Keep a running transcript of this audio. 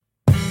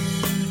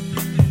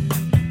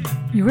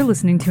You are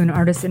listening to an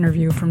artist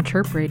interview from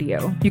Chirp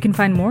Radio. You can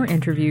find more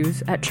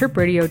interviews at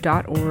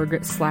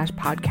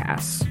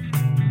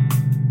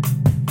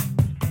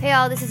chirpradio.org/podcasts. Hey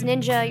all, this is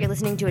Ninja. You're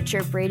listening to a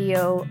Chirp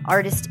Radio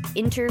artist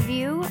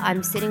interview.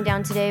 I'm sitting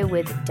down today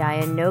with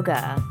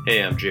Dianogah.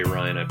 Hey, I'm Jay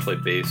Ryan. I play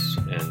bass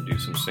and do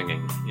some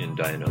singing in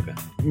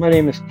Dianogah. My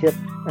name is Kip,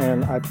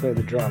 and I play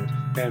the drums.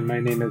 And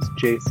my name is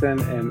Jason,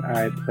 and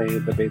I play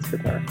the bass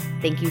guitar.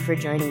 Thank you for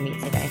joining me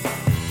today.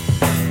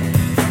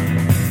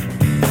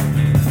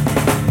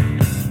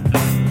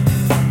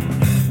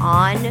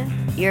 On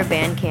your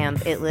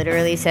Bandcamp, it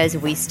literally says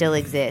 "We still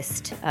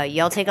exist."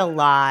 Y'all take a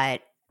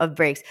lot of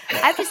breaks. I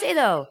have to say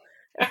though,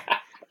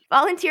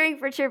 volunteering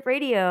for Chirp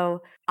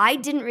Radio, I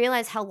didn't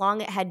realize how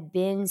long it had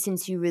been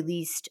since you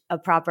released a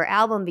proper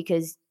album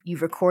because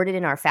you've recorded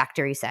in our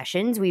factory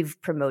sessions. We've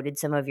promoted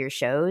some of your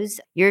shows.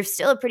 You're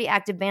still a pretty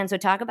active band. So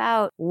talk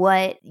about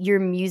what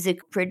your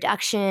music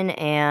production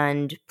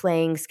and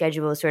playing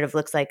schedule sort of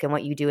looks like and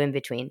what you do in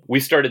between. We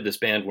started this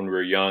band when we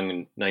were young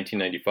in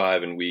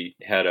 1995, and we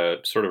had a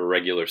sort of a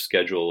regular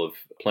schedule of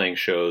playing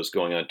shows,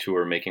 going on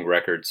tour, making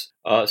records.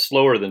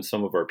 Slower than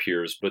some of our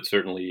peers, but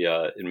certainly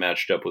it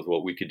matched up with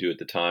what we could do at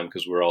the time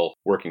because we're all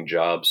working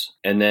jobs.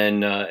 And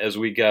then as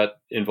we got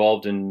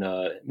involved in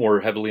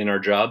more heavily in our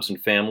jobs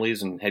and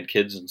families and had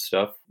kids and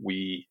stuff,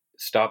 we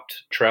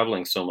stopped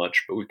traveling so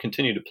much, but we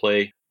continued to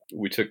play.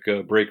 We took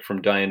a break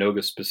from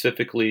Dianogah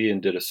specifically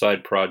and did a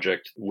side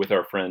project with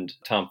our friend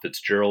Tom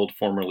Fitzgerald,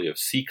 formerly of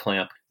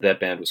C-Clamp. That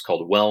band was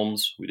called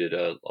Whelms. We did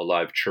a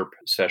live Chirp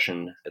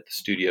session at the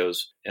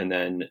studios. And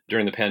then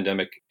during the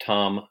pandemic,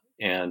 Tom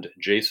and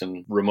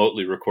Jason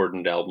remotely recorded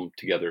an album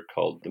together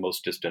called The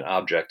Most Distant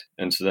Object.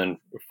 And so then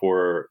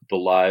for the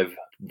live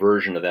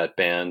version of that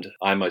band,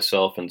 I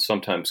myself and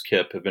sometimes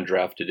Kip have been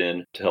drafted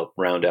in to help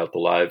round out the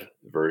live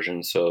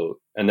version. So,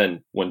 and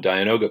then when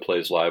Dianogah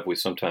plays live, we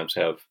sometimes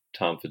have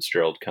Tom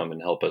Fitzgerald come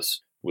and help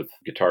us with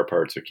guitar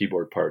parts or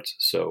keyboard parts.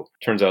 So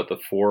turns out the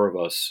four of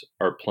us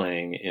are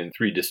playing in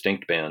three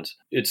distinct bands.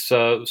 It's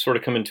sort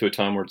of come into a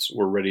time where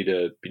we're ready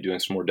to be doing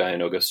some more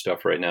Dianogah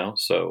stuff right now.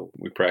 So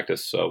we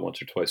practice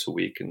once or twice a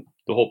week. And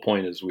the whole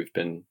point is we've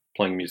been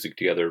playing music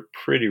together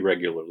pretty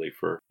regularly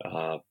for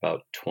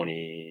about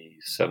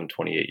 27,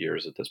 28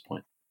 years at this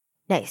point.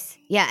 Nice.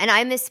 Yeah, and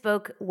I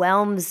misspoke.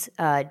 Whelms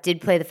did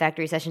play the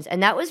factory sessions,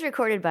 and that was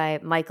recorded by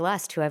Mike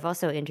Lust, who I've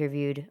also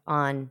interviewed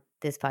on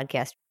this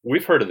podcast.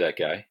 We've heard of that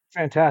guy.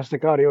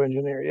 Fantastic audio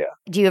engineer, yeah.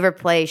 Do you ever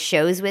play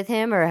shows with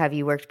him, or have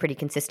you worked pretty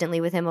consistently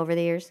with him over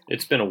the years?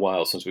 It's been a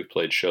while since we've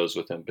played shows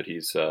with him, but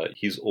he's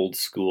old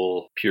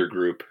school peer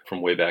group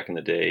from way back in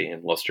the day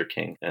in Luster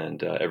King,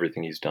 and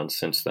everything he's done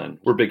since then.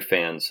 We're big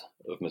fans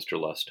of Mr.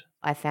 Lust.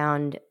 I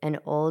found an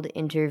old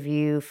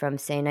interview from,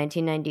 say,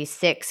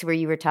 1996 where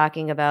you were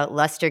talking about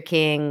Luster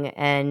King,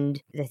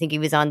 and I think he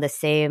was on the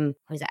same,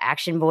 what was it,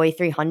 Action Boy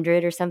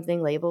 300 or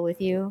something label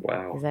with you?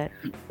 Wow. Is that...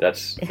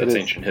 That's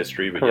ancient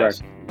history, but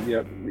correct. Yes.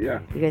 Yep, yeah.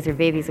 You guys were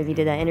babies when you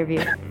did that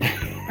interview.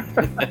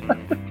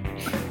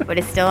 But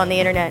it's still on the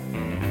internet.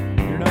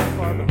 You're not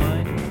far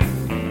behind.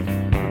 The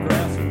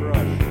grass and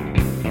brush.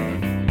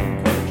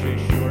 Cut the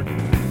chase short.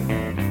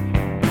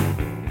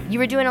 You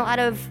were doing a lot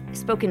of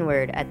spoken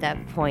word at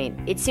that point.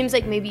 It seems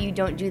like maybe you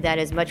don't do that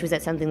as much. Was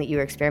that something that you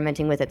were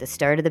experimenting with at the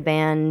start of the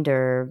band?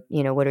 Or,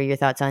 you know, what are your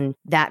thoughts on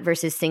that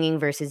versus singing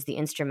versus the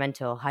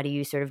instrumental? How do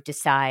you sort of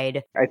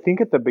decide? I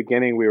think at the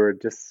beginning we were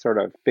just sort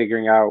of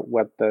figuring out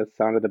what the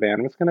sound of the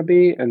band was going to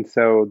be. And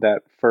so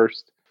that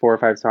first 4 or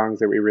 5 songs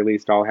that we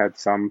released all had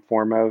some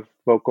form of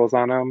vocals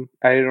on them.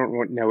 I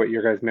don't know what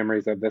your guys'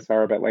 memories of this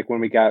are, but like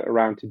when we got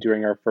around to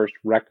doing our first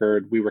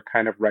record, we were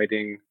kind of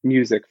writing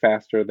music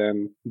faster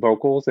than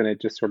vocals, and it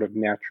just sort of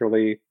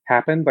naturally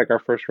happened. Like our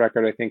first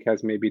record, I think,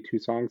 has maybe 2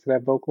 songs that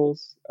have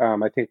vocals.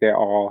 I think they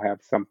all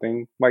have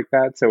something like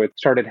that. So it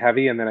started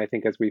heavy, and then I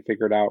think as we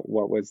figured out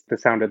what was the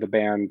sound of the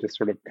band, just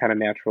sort of kind of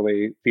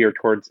naturally veered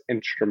towards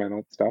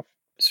instrumental stuff.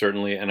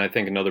 Certainly, and I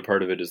think another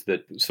part of it is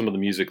that some of the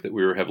music that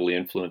we were heavily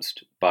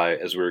influenced by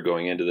as we were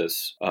going into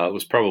this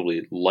was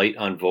probably light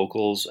on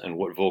vocals, and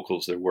what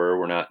vocals there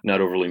were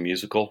not overly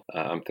musical.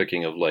 I'm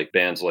thinking of like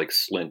bands like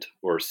Slint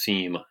or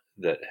Seam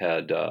that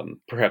had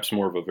perhaps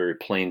more of a very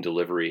plain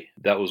delivery.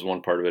 That was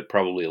one part of it,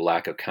 probably a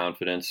lack of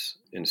confidence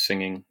in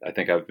singing. I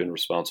think I've been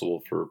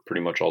responsible for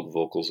pretty much all the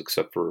vocals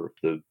except for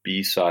the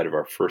B side of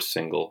our first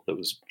single that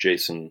was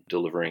Jason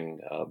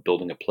delivering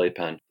Building a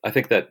Playpen. I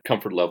think that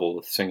comfort level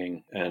with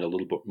singing and a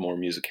little bit more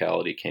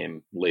musicality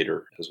came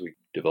later as we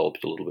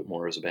developed a little bit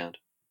more as a band.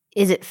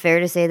 Is it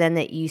fair to say then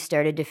that you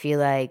started to feel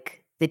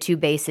like the 2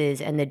 basses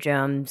and the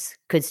drums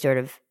could sort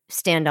of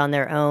stand on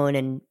their own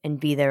and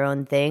be their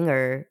own thing,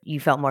 or you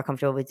felt more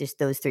comfortable with just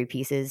those 3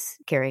 pieces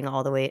carrying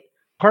all the weight?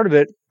 Part of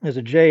it is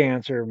a J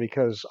answer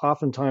because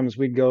oftentimes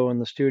we'd go in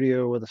the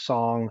studio with a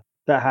song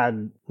that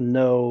had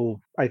no,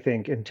 I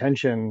think,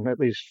 intention, at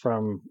least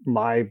from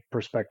my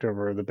perspective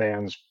or the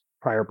band's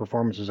prior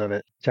performances of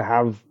it, to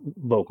have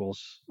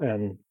vocals.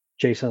 And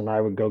Jason and I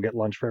would go get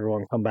lunch for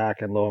everyone, come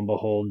back, and lo and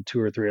behold, 2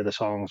 or 3 of the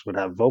songs would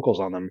have vocals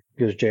on them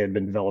because Jay had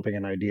been developing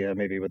an idea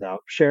maybe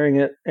without sharing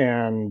it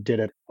and did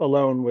it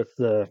alone with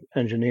the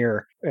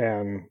engineer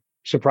and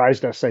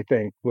surprised us, I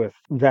think, with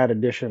that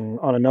addition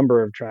on a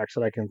number of tracks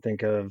that I can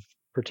think of,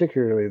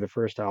 particularly the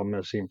first album,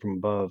 As Seen From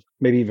Above,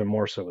 maybe even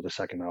more so with the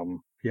second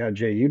album. Yeah,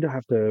 Jay, you'd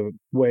have to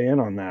weigh in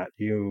on that.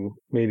 You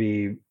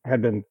maybe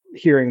had been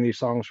hearing these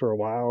songs for a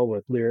while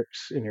with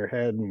lyrics in your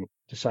head and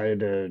decided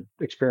to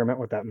experiment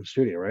with that in the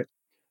studio, right?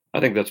 I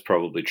think that's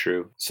probably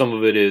true. Some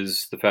of it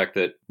is the fact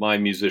that my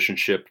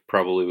musicianship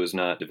probably was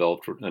not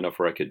developed enough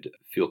where I could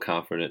feel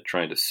confident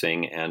trying to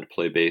sing and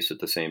play bass at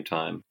the same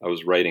time. I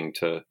was writing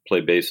to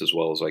play bass as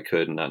well as I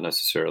could and not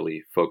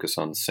necessarily focus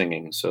on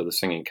singing. So the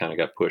singing kind of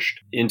got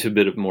pushed into a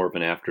bit of more of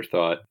an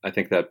afterthought. I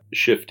think that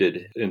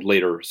shifted in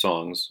later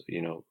songs,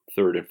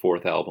 third and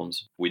fourth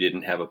albums. We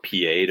didn't have a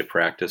PA to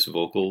practice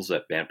vocals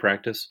at band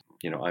practice.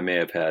 I may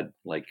have had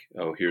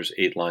here's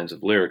 8 lines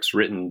of lyrics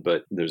written,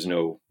 but there's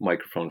no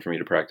microphone for me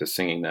to practice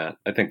singing that.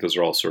 I think those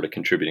are all sort of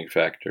contributing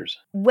factors.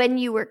 When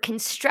you were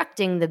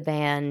constructing the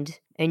band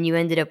and you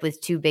ended up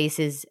with 2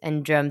 basses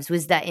and drums,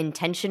 was that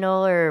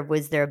intentional, or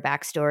was there a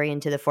backstory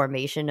into the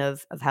formation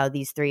of how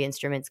these 3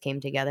 instruments came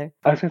together?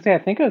 I was going to say, I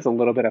think it was a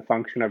little bit a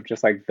function of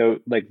just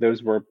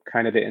those were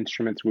kind of the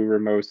instruments we were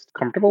most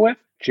comfortable with.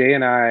 Jay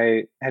and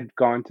I had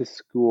gone to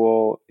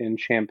school in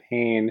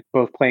Champaign,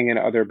 both playing in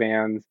other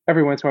bands.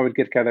 Every once in a while we'd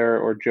get together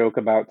or joke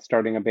about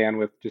starting a band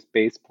with just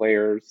bass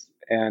players.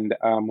 And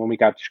when we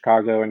got to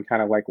Chicago and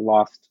kind of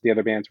lost the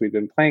other bands we'd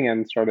been playing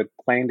in, started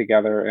playing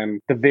together.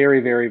 And the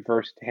very, very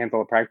first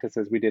handful of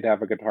practices, we did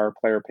have a guitar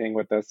player playing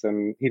with us,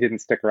 and he didn't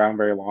stick around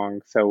very long.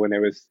 So when it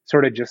was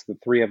sort of just the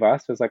 3 of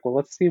us, it was like, well,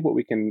 let's see what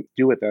we can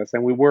do with this.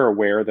 And we were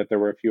aware that there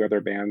were a few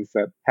other bands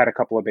that had a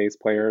couple of bass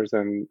players.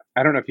 And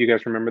I don't know if you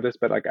guys remember this,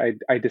 but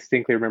I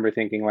distinctly remember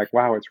thinking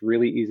wow, it's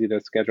really easy to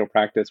schedule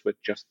practice with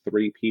just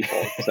 3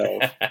 people. So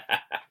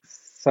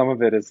some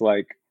of it is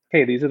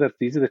hey, these are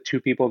the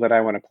 2 people that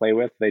I want to play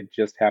with. They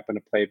just happen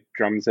to play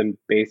drums and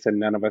bass, and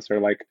none of us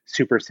are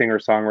super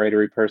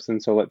singer-songwritery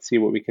person. So let's see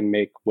what we can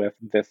make with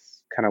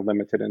this kind of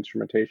limited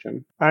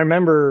instrumentation. I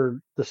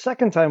remember the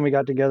second time we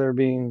got together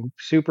being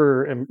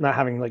super, and not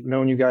having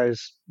known you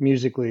guys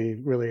musically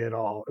really at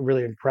all,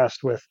 really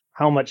impressed with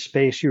how much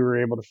space you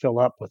were able to fill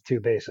up with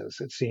 2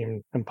 basses. It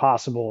seemed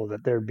impossible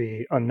that there'd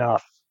be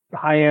enough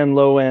high end,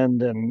 low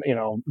end, and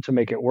to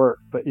make it work,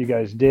 but you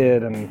guys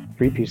did, and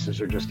 3 pieces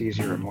are just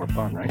easier and more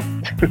fun, right?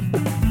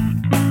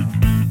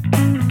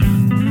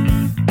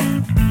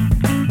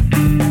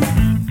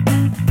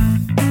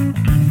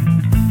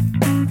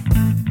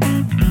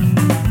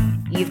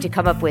 You have to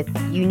come up with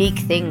unique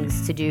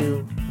things to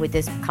do with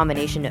this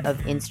combination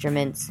of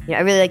instruments.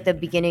 I really like the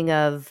beginning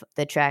of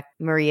the track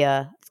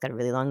Maria. It's got a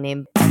really long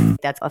name.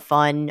 That's a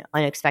fun,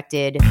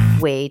 unexpected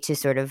way to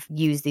sort of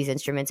use these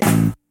instruments.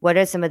 What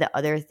are some of the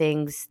other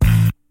things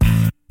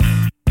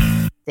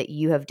that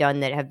you have done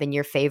that have been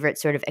your favorite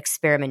sort of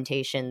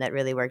experimentation that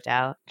really worked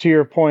out? To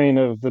your point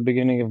of the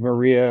beginning of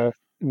Maria,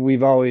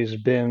 we've always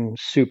been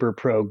super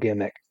pro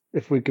gimmick.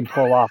 If we can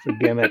pull off a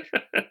gimmick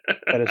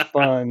that is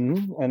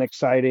fun and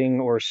exciting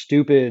or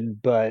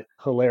stupid but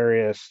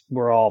hilarious,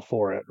 we're all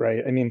for it,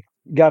 right? I mean,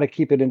 got to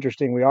keep it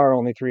interesting. We are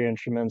only 3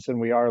 instruments, and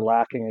we are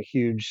lacking a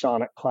huge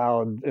sonic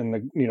cloud in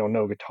the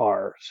no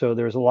guitar. So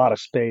there's a lot of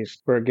space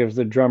where it gives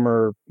the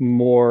drummer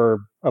more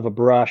of a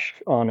brush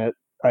on it.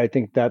 I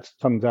think that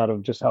comes out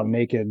of just how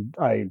naked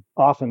I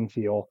often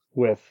feel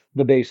with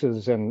the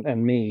basses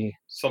and me.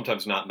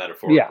 Sometimes not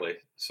metaphorically, Yeah.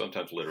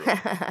 Sometimes literally.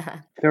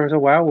 There was a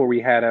while where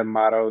we had a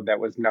motto that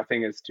was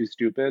nothing is too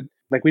stupid.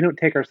 We don't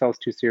take ourselves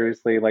too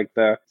seriously.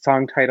 The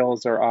song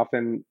titles are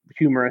often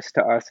humorous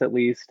to us, at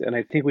least. And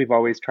I think we've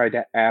always tried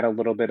to add a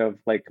little bit of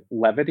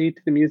levity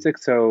to the music.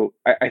 So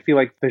I feel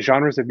like the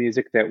genres of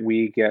music that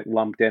we get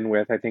lumped in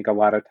with, I think a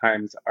lot of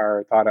times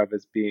are thought of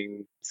as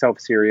being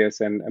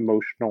self-serious and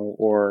emotional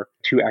or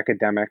too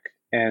academic.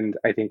 And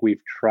I think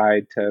we've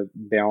tried to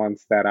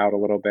balance that out a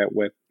little bit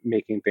with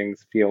making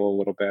things feel a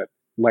little bit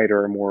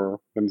lighter or more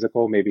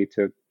whimsical, maybe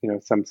to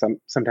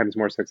sometimes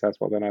more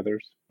successful than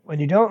others. When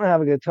you don't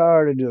have a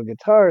guitar to do a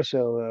guitar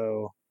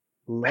solo,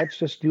 let's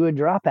just do a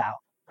dropout.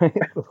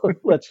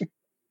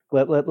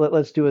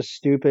 Let's do a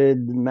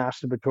stupid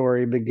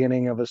masturbatory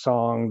beginning of a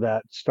song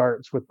that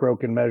starts with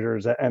broken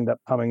measures that end up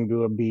coming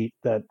to a beat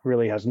that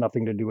really has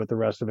nothing to do with the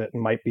rest of it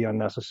and might be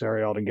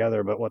unnecessary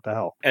altogether, but what the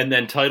hell. And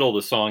then title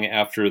the song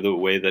after the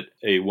way that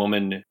a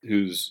woman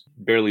who's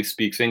barely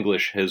speaks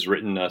English has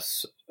written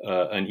us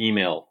an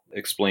email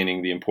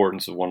explaining the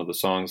importance of one of the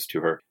songs to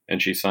her,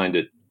 and she signed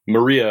it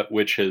Maria,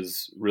 which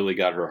has really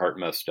got her heart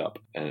messed up.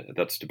 And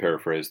that's to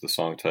paraphrase the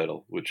song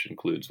title, which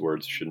includes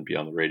words that shouldn't be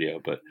on the radio,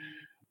 but...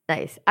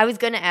 Nice. I was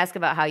going to ask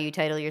about how you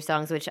title your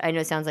songs, which I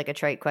know sounds like a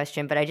trite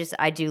question, but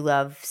I do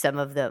love some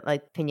of the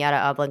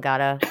Piñata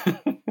Oblongata.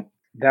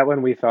 That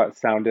one we thought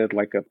sounded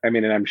like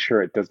and I'm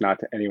sure it does not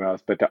to anyone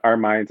else, but to our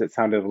minds, it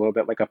sounded a little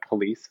bit like a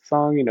Police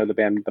song, the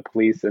band The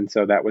Police. And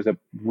so that was a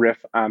riff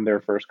on their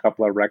first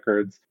couple of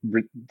records,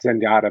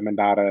 Zenyatta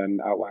Mandata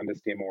and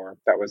Outlandish Timor.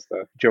 That was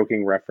the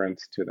joking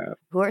reference to that.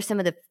 Who are some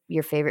of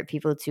your favorite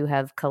people to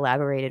have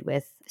collaborated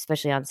with,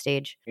 especially on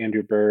stage?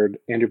 Andrew Bird.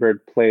 Andrew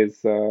Bird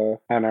plays on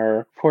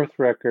our fourth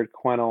record,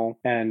 Quennel,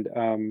 and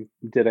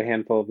did a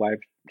handful of live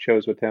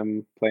shows with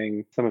him,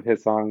 playing some of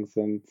his songs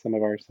and some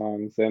of our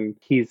songs. And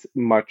he's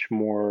much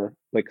more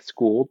like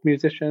schooled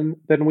musician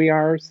than we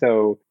are.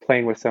 So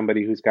playing with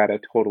somebody who's got a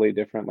totally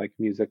different like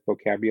music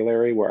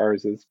vocabulary, where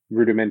ours is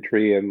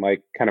rudimentary and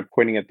like kind of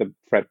pointing at the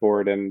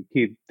fretboard, and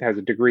he has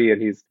a degree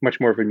and he's much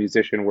more of a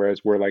musician,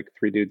 whereas we're like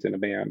three dudes in a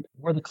band.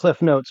 We're the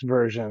Cliff Notes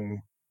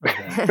version of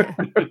that.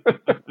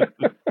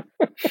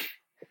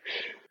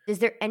 Is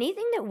there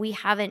anything that we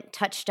haven't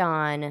touched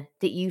on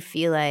that you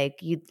feel like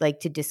you'd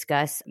like to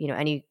discuss?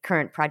 Any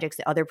current projects,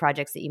 other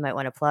projects that you might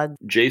want to plug?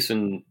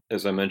 Jason,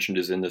 as I mentioned,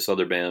 is in this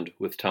other band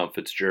with Tom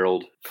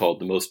Fitzgerald called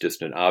The Most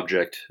Distant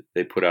Object.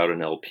 They put out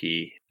an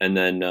LP. And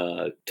then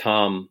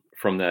Tom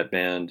from that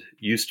band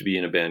used to be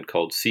in a band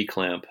called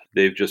C-Clamp.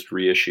 They've just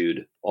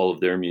reissued all of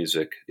their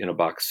music in a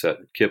box set.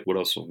 Kip, what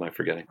else am I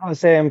forgetting? I would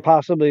say, and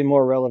possibly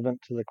more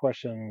relevant to the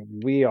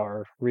question, we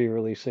are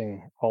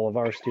re-releasing all of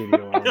our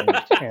studio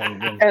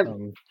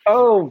albums.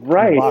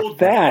 Right,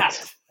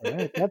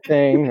 that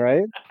thing,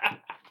 right?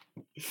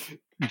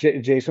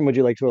 Jason, would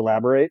you like to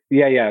elaborate?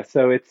 Yeah.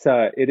 So it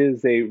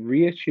is a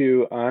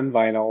reissue on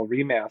vinyl,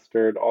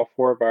 remastered, all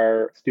four of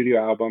our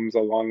studio albums,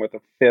 along with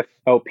a fifth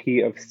LP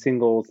of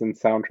singles and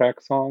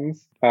soundtrack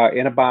songs.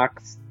 In a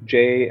box,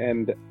 Jay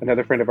and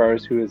another friend of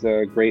ours who is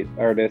a great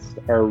artist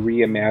are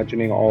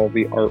reimagining all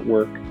the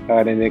artwork,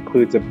 and it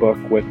includes a book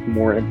with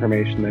more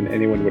information than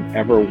anyone would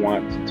ever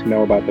want to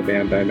know about the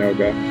band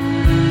Dianogah.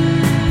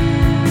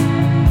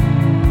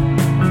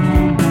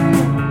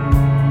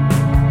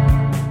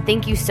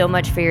 Thank you so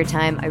much for your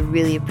time. I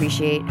really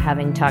appreciate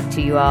having talked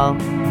to you all.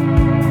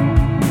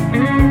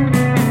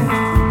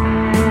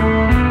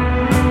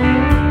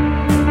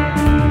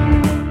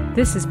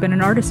 This has been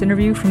an artist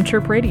interview from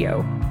Chirp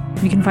Radio.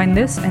 You can find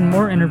this and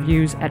more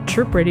interviews at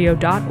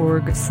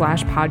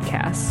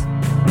chirpradio.org/podcasts.